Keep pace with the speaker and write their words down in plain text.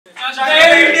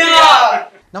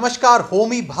नमस्कार,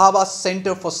 Homi Bhabha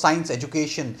centre for science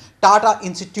education, Tata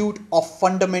institute of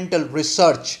fundamental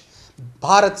research,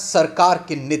 Bharat सरकार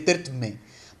के नेतृत्व में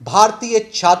भारतीय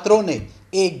छात्रों ने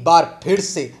एक बार फिर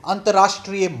से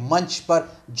अंतर्राष्ट्रीय मंच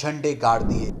पर झंडे गाड़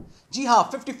दिए। जी हां,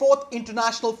 54th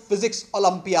इंटरनेशनल फिजिक्स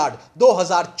ओलंपियाड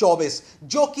 2024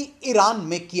 जो कि ईरान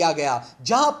में किया गया,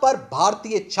 जहां पर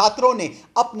भारतीय छात्रों ने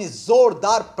अपने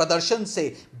जोरदार प्रदर्शन से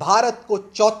भारत को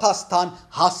चौथा स्थान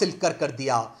हासिल कर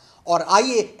दिया। और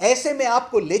आइए ऐसे में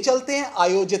आपको ले चलते हैं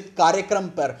आयोजित कार्यक्रम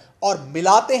पर और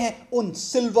मिलाते हैं उन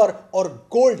सिल्वर और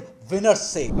गोल्ड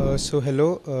विनर्स से। So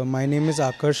hello, my name is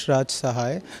Akash Raj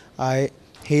Sahai. I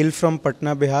hail from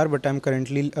Patna, Bihar, but I'm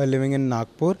currently living in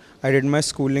Nagpur. I did my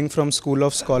schooling from School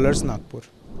of Scholars, Nagpur.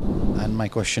 And my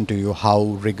question to you, how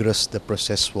rigorous the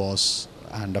process was,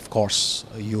 and of course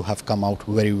you have come out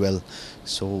very well.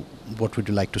 So what would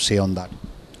you like to say on that?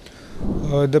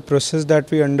 The process that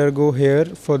we undergo here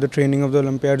for the training of the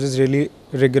Olympiads is really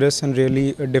rigorous and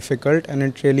really difficult, and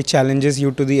it really challenges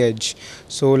you to the edge.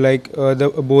 So like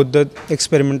both the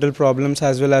experimental problems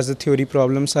as well as the theory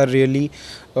problems are really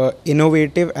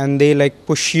innovative, and they like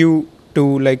push you to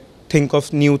like think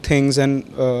of new things and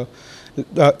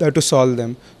to solve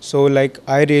them. So like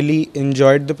I really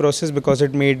enjoyed the process because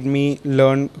it made me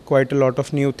learn quite a lot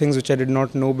of new things which I did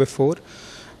not know before.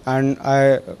 And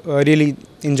I really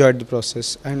enjoyed the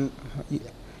process, and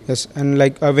yes, and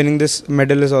like winning this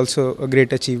medal is also a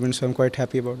great achievement, so I'm quite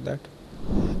happy about that.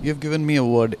 You've given me a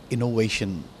word,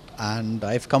 innovation, and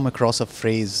I've come across a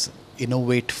phrase,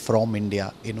 innovate from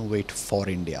India, innovate for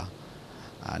India.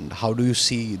 And how do you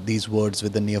see these words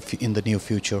with in the near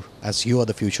future, as you are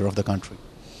the future of the country?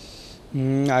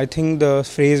 I think the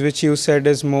phrase which you said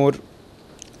is more,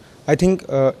 I think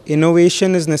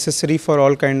innovation is necessary for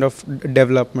all kind of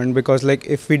development, because like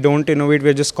if we don't innovate,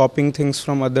 we're just copying things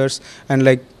from others and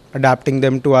like adapting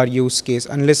them to our use case.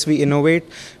 Unless we innovate,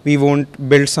 we won't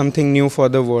build something new for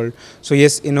the world. So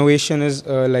yes, innovation is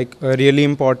really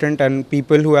important, and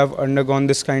people who have undergone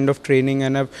this kind of training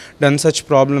and have done such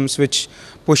problems which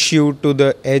push you to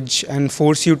the edge and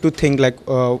force you to think like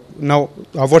now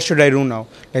what should I do now,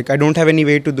 like I don't have any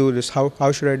way to do this,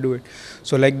 how should I do it.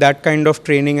 So like that kind of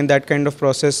training and that kind of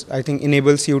process, I think,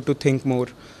 enables you to think more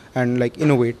and like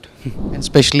innovate. And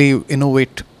especially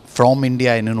innovate from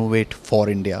India and innovate for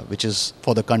India, which is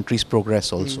for the country's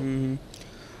progress also.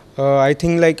 I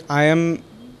think like I am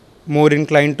more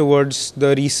inclined towards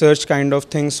the research kind of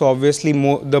thing. So obviously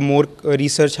the more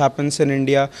research happens in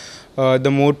India,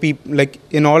 the more people, like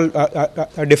in all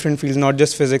different fields, not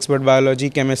just physics but biology,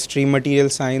 chemistry, material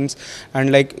science,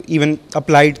 and like even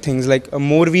applied things, like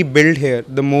more we build here,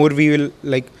 the more we will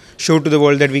like show to the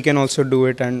world that we can also do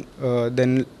it, and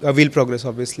then we'll progress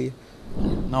obviously.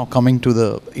 Now coming to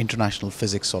the International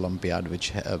Physics Olympiad,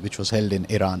 which was held in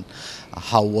Iran,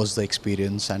 how was the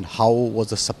experience and how was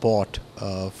the support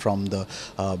from the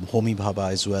Homi Bhabha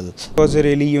as well? It was a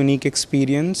really unique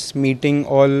experience, meeting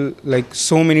all like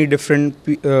so many different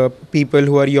people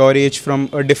who are your age from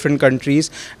different countries,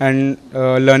 and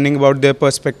learning about their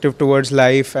perspective towards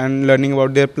life and learning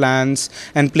about their plans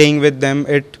and playing with them.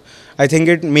 I think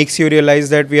it makes you realize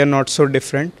that we are not so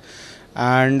different.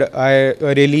 And I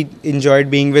really enjoyed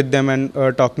being with them and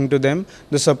talking to them.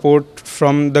 The support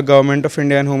from the government of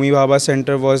India and Homi Bhabha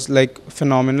Center was like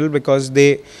phenomenal, because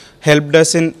they helped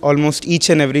us in almost each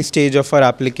and every stage of our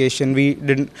application. We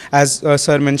didn't, as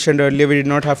sir mentioned earlier, we did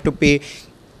not have to pay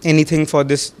anything for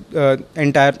this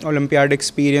entire Olympiad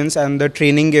experience, and the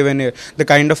training given here, the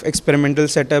kind of experimental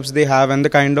setups they have and the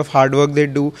kind of hard work they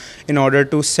do in order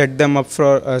to set them up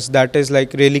for us, that is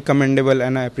like really commendable,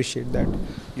 and I appreciate that.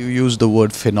 You use the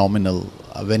word phenomenal.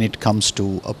 When it comes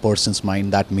to a person's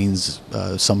mind, that means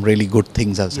some really good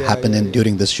things has happened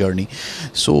during this journey.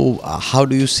 So how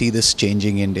do you see this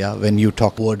changing India when you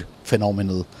talk word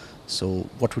phenomenal? So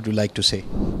what would you like to say?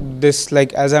 This,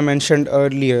 like as I mentioned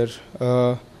earlier,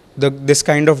 this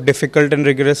kind of difficult and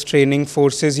rigorous training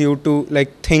forces you to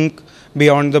like think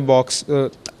beyond the box,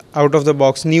 out of the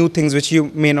box, new things which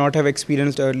you may not have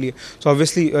experienced earlier. So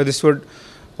obviously this would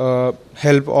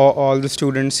help all the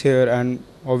students here, and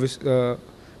obviously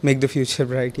make the future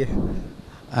bright. Yeah.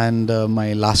 And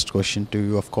my last question to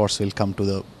you, of course, will come to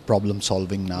the problem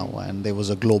solving now. And there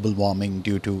was a global warming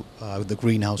due to the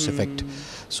greenhouse effect.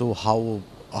 So how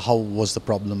was the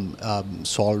problem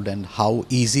solved, and how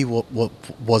easy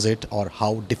was it, or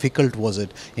how difficult was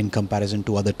it in comparison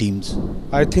to other teams?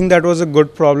 I think that was a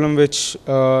good problem, which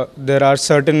there are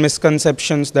certain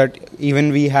misconceptions that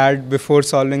even we had before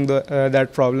solving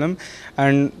that problem,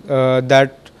 and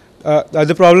that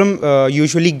the problem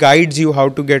usually guides you how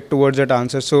to get towards that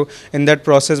answer. So in that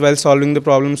process, while solving the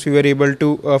problems, we were able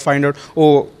to find out,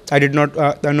 oh, I did not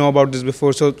know about this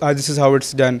before, so this is how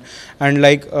it's done. And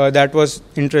like that was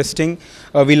interesting.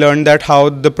 We learned that how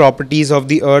the properties of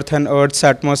the earth and earth's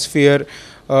atmosphere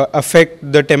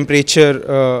affect the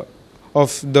temperature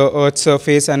of the earth's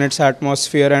surface and its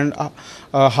atmosphere, and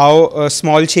how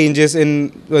small changes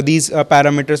in these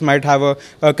parameters might have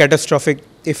a catastrophic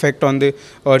effect on the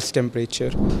earth's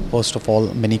temperature. First of all,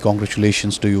 many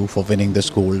congratulations to you for winning this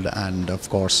gold and of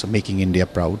course making India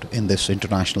proud in this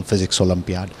International Physics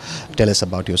Olympiad. Tell us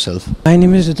about yourself. My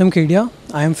name is Ritam Kedia.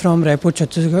 I am from Raipur,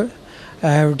 Chhattisgarh.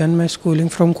 I have done my schooling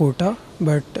from Kota,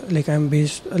 but like I'm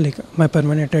based, like my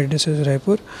permanent address is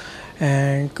Raipur,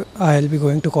 and I'll be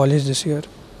going to college this year,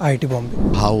 IIT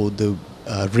Bombay. How the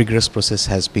rigorous process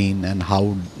has been and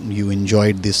how you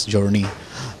enjoyed this journey,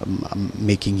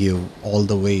 making you all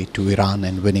the way to Iran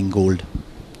and winning gold.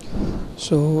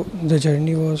 So the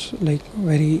journey was like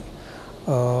very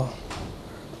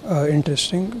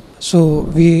interesting. So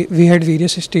we had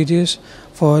various stages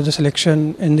for the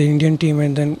selection in the Indian team,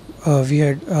 and then we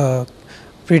had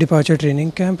pre-departure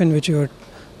training camp in which we were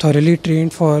thoroughly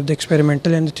trained for the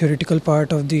experimental and the theoretical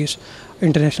part of this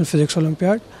International Physics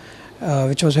Olympiad,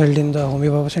 which was held in the Homi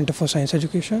Bhabha Center for Science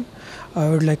Education. I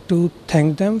would like to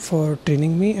thank them for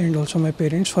training me, and also my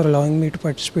parents for allowing me to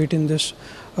participate in this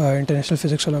International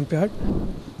Physics Olympiad.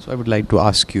 So I would like to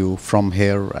ask you, from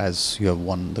here, as you have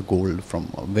won the gold, from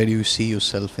where do you see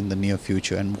yourself in the near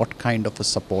future, and what kind of a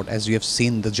support, as you have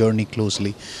seen the journey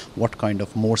closely, what kind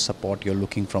of more support you're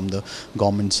looking from the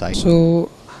government side?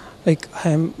 So like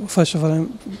first of all,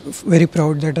 I'm very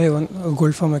proud that I won a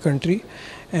gold for my country,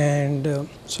 and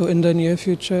so in the near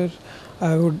future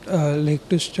I would like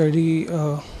to study,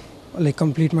 like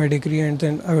complete my degree, and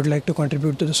then I would like to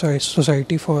contribute to the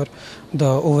society for the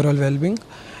overall well-being.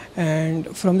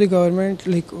 And from the government,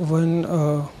 like one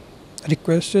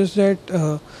request is that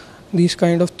these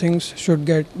kind of things should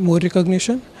get more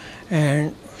recognition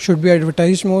and should be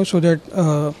advertised more, so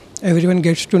that everyone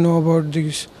gets to know about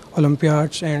these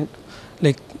Olympiads, and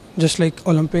like just like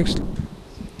Olympics.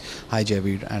 Hi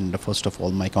Javeed, and first of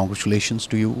all, my congratulations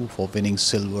to you for winning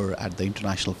silver at the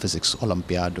International Physics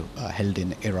Olympiad held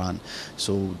in Iran.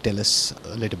 So tell us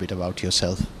a little bit about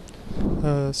yourself.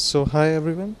 So hi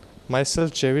everyone,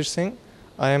 myself Javeed Singh.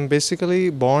 I am basically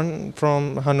born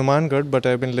from Hanumangarh, but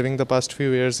I've been living the past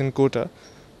few years in Kota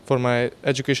for my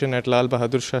education at Lal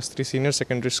Bahadur Shastri Senior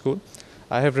Secondary School.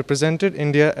 I have represented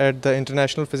India at the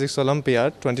International Physics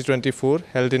Olympiad 2024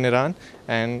 held in Iran,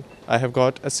 and I have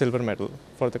got a silver medal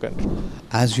for the country.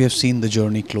 As you have seen the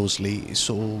journey closely,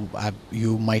 so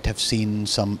you might have seen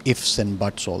some ifs and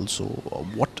buts also.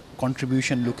 What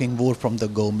contribution looking more from the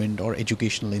government or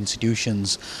educational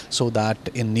institutions, so that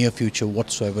in near future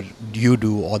whatsoever you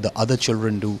do or the other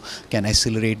children do can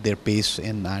accelerate their pace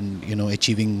in and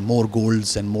achieving more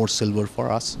golds and more silver for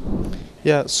us?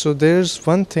 Yeah, so there's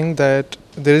one thing that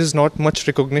there is not much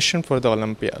recognition for the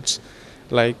Olympiads.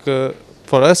 Like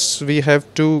for us, we have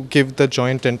to give the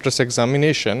joint entrance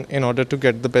examination in order to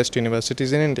get the best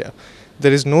universities in India.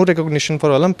 There is no recognition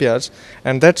for Olympiads,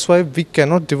 and that's why we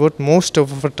cannot devote most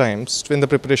of our times in the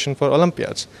preparation for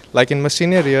Olympiads. Like in my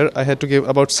senior year, I had to give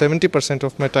about 70%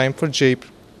 of my time for JEE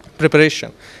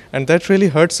preparation, and that really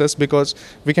hurts us because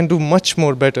we can do much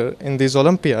more better in these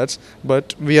Olympiads,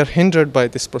 but we are hindered by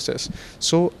this process.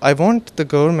 So I want the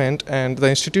government and the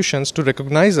institutions to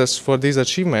recognize us for these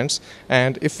achievements,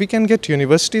 and if we can get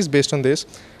universities based on this,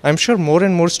 I'm sure more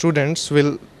and more students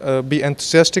will be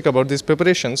enthusiastic about these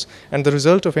preparations, and the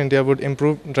result of India would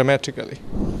improve dramatically.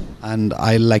 And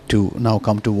I like to now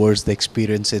come towards the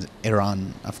experience in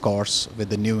Iran, of course, with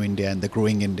the new India and the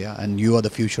growing India, and you are the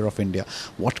future of India.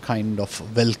 What kind of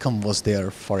welcome was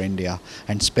there for India,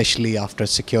 and especially after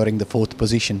securing the 4th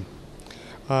position?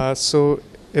 So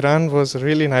Iran was a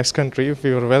really nice country.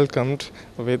 We were welcomed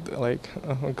with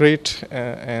great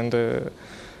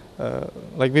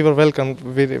we were welcomed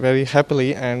very, very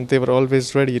happily, and they were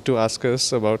always ready to ask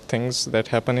us about things that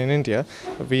happen in India.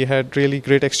 We had really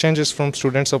great exchanges from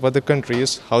students of other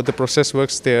countries, how the process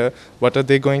works there, what are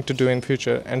they going to do in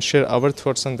future, and share our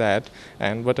thoughts on that,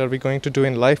 and what are we going to do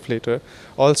in life later.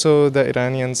 Also, the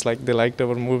Iranians, they liked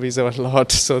our movies a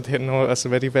lot, so they know us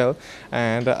very well.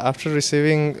 And after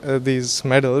receiving these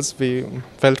medals, we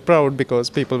felt proud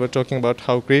because people were talking about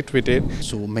how great we did.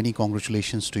 So many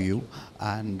congratulations to you.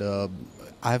 And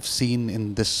I've seen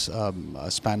in this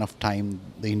span of time,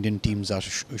 the Indian teams are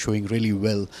showing really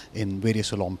well in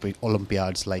various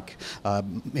Olympiads, like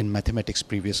in mathematics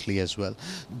previously as well.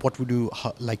 What would you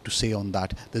like to say on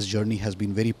that? This journey has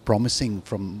been very promising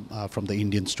from the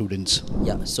Indian students.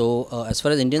 Yeah, so as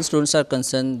far as Indian students are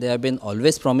concerned, they have been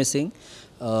always promising,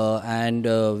 and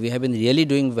we have been really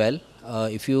doing well.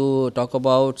 If you talk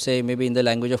about, say, maybe in the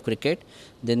language of cricket,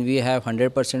 then we have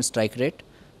 100% strike rate,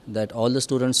 that all the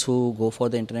students who go for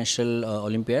the international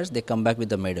Olympiads, they come back with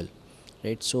the medal,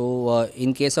 right? So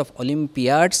in case of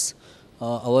Olympiads,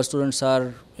 our students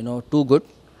are too good,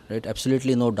 right?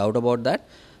 Absolutely no doubt about that,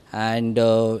 and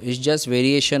it's just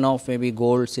variation of maybe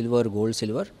gold,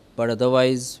 silver, but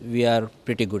otherwise we are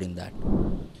pretty good in that.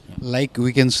 Like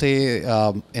we can say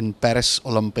in Paris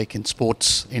Olympic in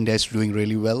sports, India is doing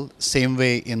really well. Same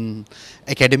way in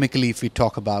academically, if we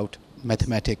talk about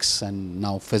mathematics and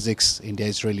now physics, India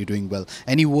is really doing well.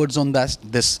 Any words on that?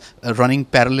 This running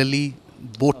parallelly,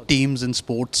 both teams in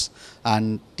sports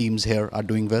and teams here are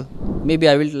doing well? Maybe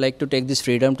I will like to take this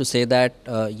freedom to say that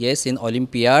yes, in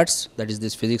Olympiads, that is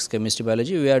this physics, chemistry,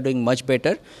 biology, we are doing much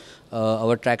better.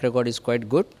 Our track record is quite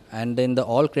good, and then the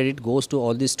all credit goes to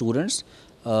all these students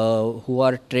who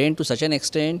are trained to such an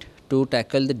extent to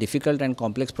tackle the difficult and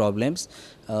complex problems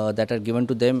that are given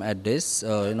to them at this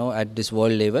at this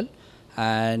world level.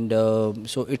 And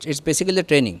so it's basically the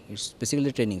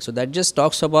training. So that just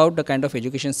talks about the kind of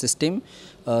education system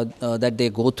that they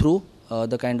go through,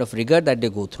 the kind of rigor that they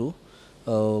go through,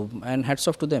 and hats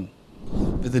off to them.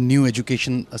 With the new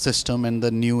education system and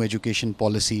the new education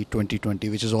policy 2020,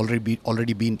 which has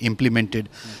already been implemented,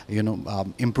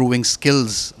 improving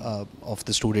skills of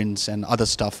the students and other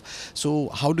stuff. So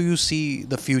how do you see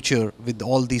the future with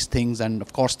all these things? And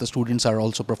of course, the students are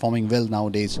also performing well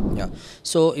nowadays. Yeah.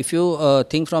 So if you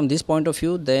think from this point of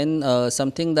view, then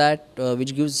something that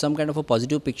which gives some kind of a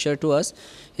positive picture to us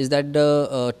is that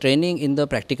the training in the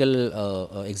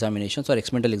practical examinations or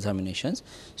experimental examinations.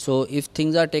 So if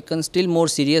things are taken still more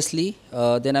seriously,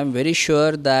 then I'm very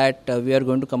sure that we are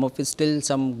going to come up with still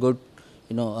some good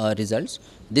results.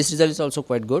 This result is also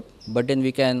quite good, but then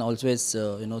we can always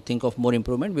think of more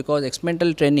improvement, because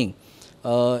experimental training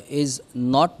is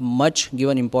not much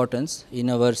given importance in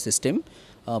our system,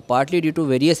 partly due to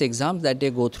various exams that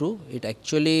they go through. It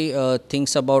actually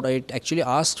actually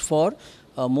asks for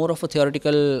more of a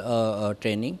theoretical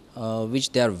training,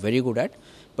 which they are very good at.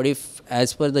 But if,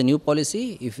 as per the new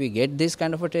policy, if we get this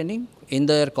kind of a training in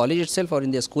their college itself or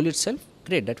in their school itself,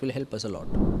 great, that will help us a lot.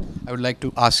 I would like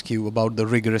to ask you about the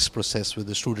rigorous process where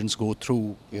the students go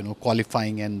through,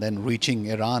 qualifying and then reaching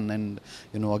Iran and,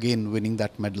 again winning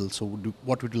that medal. So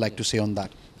what would you like to say on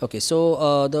that? Okay,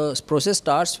 so the process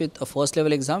starts with a first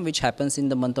level exam, which happens in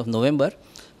the month of November,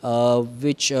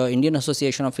 which Indian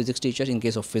Association of Physics Teachers, in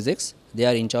case of physics, they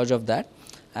are in charge of that.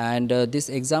 And this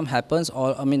exam happens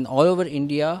all over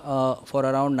India for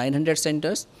around 900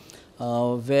 centers,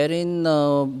 wherein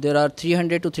there are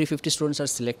 300 to 350 students are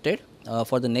selected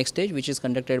for the next stage, which is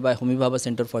conducted by Homi Bhabha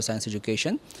Center for Science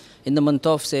Education in the month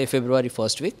of, say, February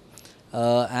first week.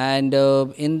 And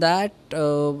in that,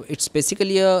 it's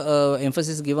basically a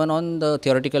emphasis given on the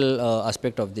theoretical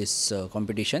aspect of this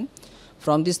competition.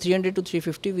 From these 300 to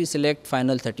 350, we select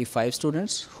final 35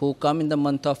 students who come in the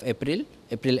month of April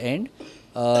end,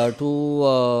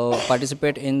 to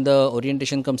participate in the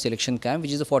orientation cum selection camp,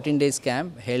 which is a 14 days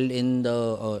camp held in the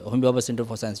Homi Bhabha Center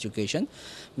for Science Education,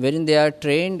 wherein they are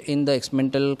trained in the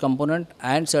experimental component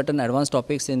and certain advanced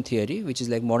topics in theory, which is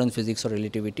like modern physics or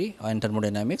relativity and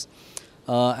thermodynamics.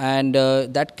 And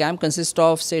that camp consists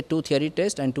of, say, 2 theory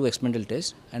tests and 2 experimental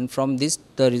tests. And from this,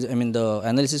 the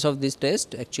analysis of this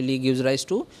test actually gives rise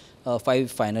to 5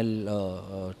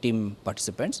 final team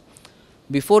participants.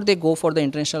 Before they go for the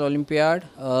International Olympiad,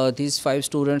 these 5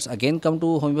 students again come to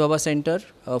Homi Bhabha Center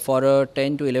for a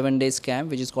 10 to 11 days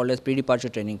camp, which is called as pre-departure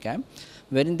training camp,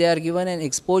 wherein they are given an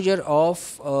exposure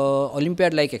of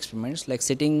Olympiad-like experiments, like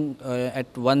sitting at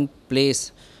one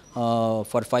place for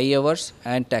 5 hours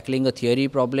and tackling a theory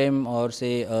problem or,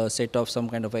 say, a set of some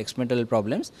kind of experimental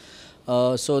problems.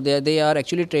 So they are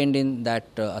actually trained in that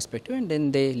aspect, and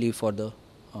then they leave for the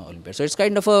Olympiad. So it's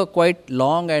kind of a quite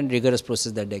long and rigorous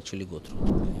process that they actually go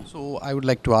through. So I would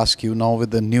like to ask you now,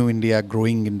 with the new India,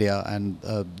 growing India, and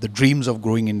the dreams of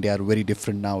growing India are very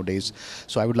different nowadays.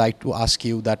 So I would like to ask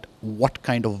you that what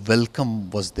kind of welcome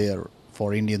was there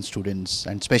for Indian students,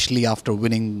 and especially after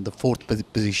winning the 4th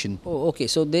position? Oh, okay.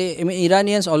 So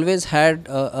Iranians always had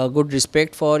a good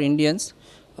respect for Indians.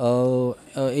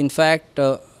 In fact,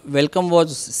 welcome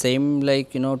was same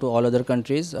like to all other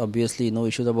countries. Obviously, no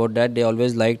issues about that. They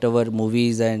always liked our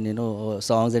movies and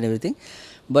songs and everything.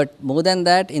 But more than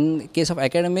that, in case of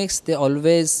academics, they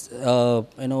always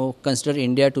consider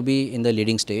India to be in the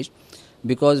leading stage.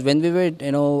 Because when we were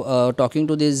talking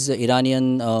to these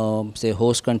Iranian say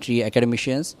host country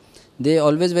academicians, they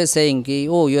always were saying ki,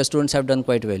 oh, your students have done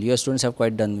quite well, your students have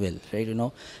quite done well,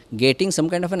 right? Getting some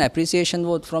kind of an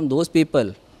appreciation from those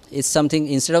people is something,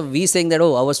 instead of we saying that,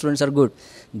 oh, our students are good,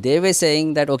 they were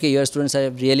saying that, okay, your students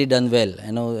have really done well.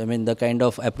 I mean, the kind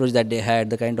of approach that they had,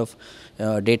 the kind of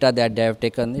data that they have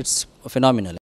taken, it's phenomenal.